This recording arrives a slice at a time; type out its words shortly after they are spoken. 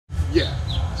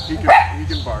Yeah, he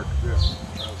can bark. Yeah.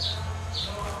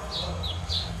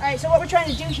 All right, so what we're trying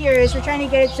to do here is we're trying to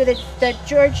get it so that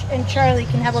George and Charlie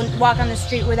can have a walk on the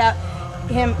street without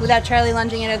Charlie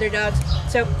lunging at other dogs.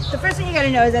 So the first thing you got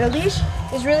to know is that a leash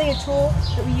is really a tool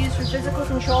that we use for physical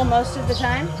control most of the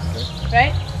time,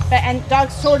 right? And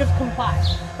dogs sort of comply.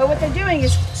 But what they're doing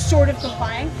is sort of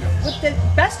complying. What the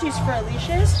best use for a leash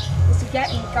is to get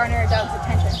and garner a dog's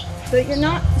attention. So that you're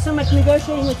not so much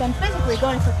negotiating with them physically,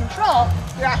 going for control,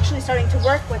 you're actually starting to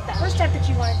work with them. First step that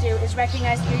you want to do is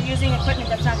recognize that you're using equipment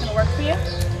that's not going to work for you.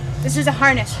 This is a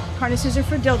harness. Harnesses are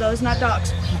for dildos, not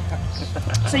dogs.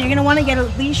 So you're going to want to get a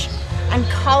leash and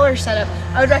collar setup.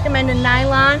 I would recommend a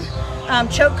nylon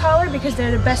choke collar because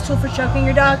they're the best tool for choking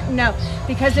your dog. No,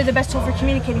 because they're the best tool for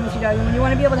communicating with your dog. And when you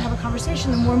want to be able to have a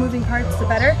conversation, the more moving parts, the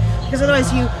better. Because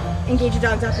otherwise you engage a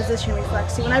dog's opposition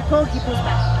reflex. See, when I pull, he pulls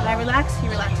back. When I relax, he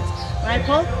relaxes. When I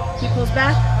pull, he pulls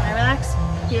back. When I relax,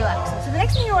 he relaxes. So the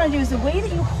next thing you want to do is the way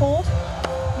that you hold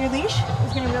your leash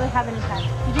is going to really have an impact.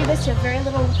 If you do this, you have very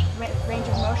little range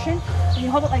of motion. When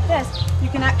you hold it like this, you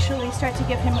can actually start to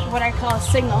give him what I call a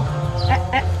signal.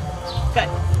 Good.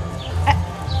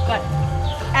 Good.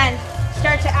 And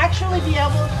start to actually be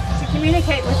able to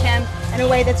communicate with him in a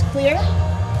way that's clear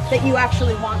that you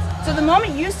actually want. So the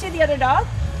moment you see the other dog,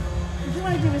 what you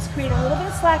want to do is create a little bit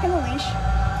of slack in the leash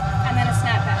and then a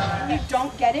snap back. If you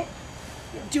don't get it,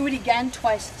 do it again,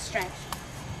 twice the strength.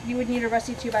 You would need a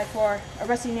rusty 2x4, a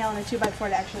rusty nail and a 2x4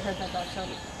 to actually hurt that dog. So,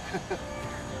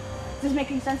 is this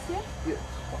making sense to you? Yeah.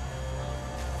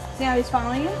 See how he's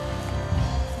following you?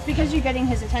 It's because you're getting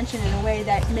his attention in a way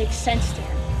that makes sense to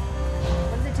him.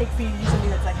 What does it take for you to do something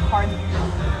that's like hard that you're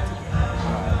going to do?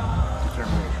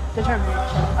 Determination.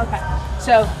 Determination. Okay.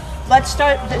 So let's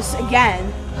start this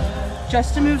again.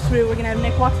 Just to move through, we're going to have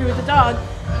Nick walk through with the dog,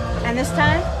 and this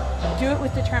time, do it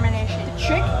with determination. The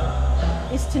trick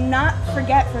is to not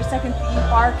forget for a second that you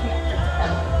are connected to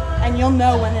them. And you'll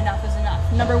know when enough is enough.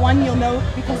 Number one, you'll know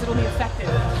because it'll be effective.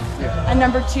 Yeah. And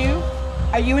number two,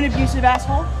 are you an abusive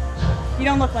asshole? You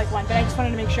don't look like one, but I just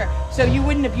wanted to make sure. So you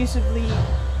wouldn't abusively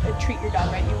treat your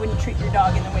dog, right? You wouldn't treat your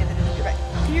dog in the way that it is right.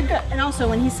 So you're good. And also,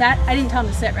 when he sat, I didn't tell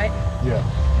him to sit, right? Yeah.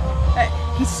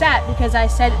 He sat because I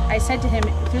said to him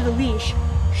through the leash,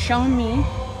 show me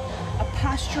a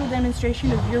postural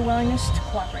demonstration of your willingness to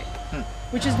cooperate.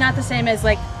 Which is not the same as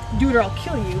like, do it or I'll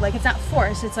kill you. Like, it's not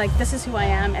force. It's like, this is who I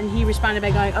am. And he responded by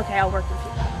going, okay, I'll work with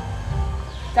you.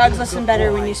 Dogs listen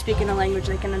better when you speak in a language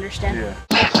they can understand. Yeah.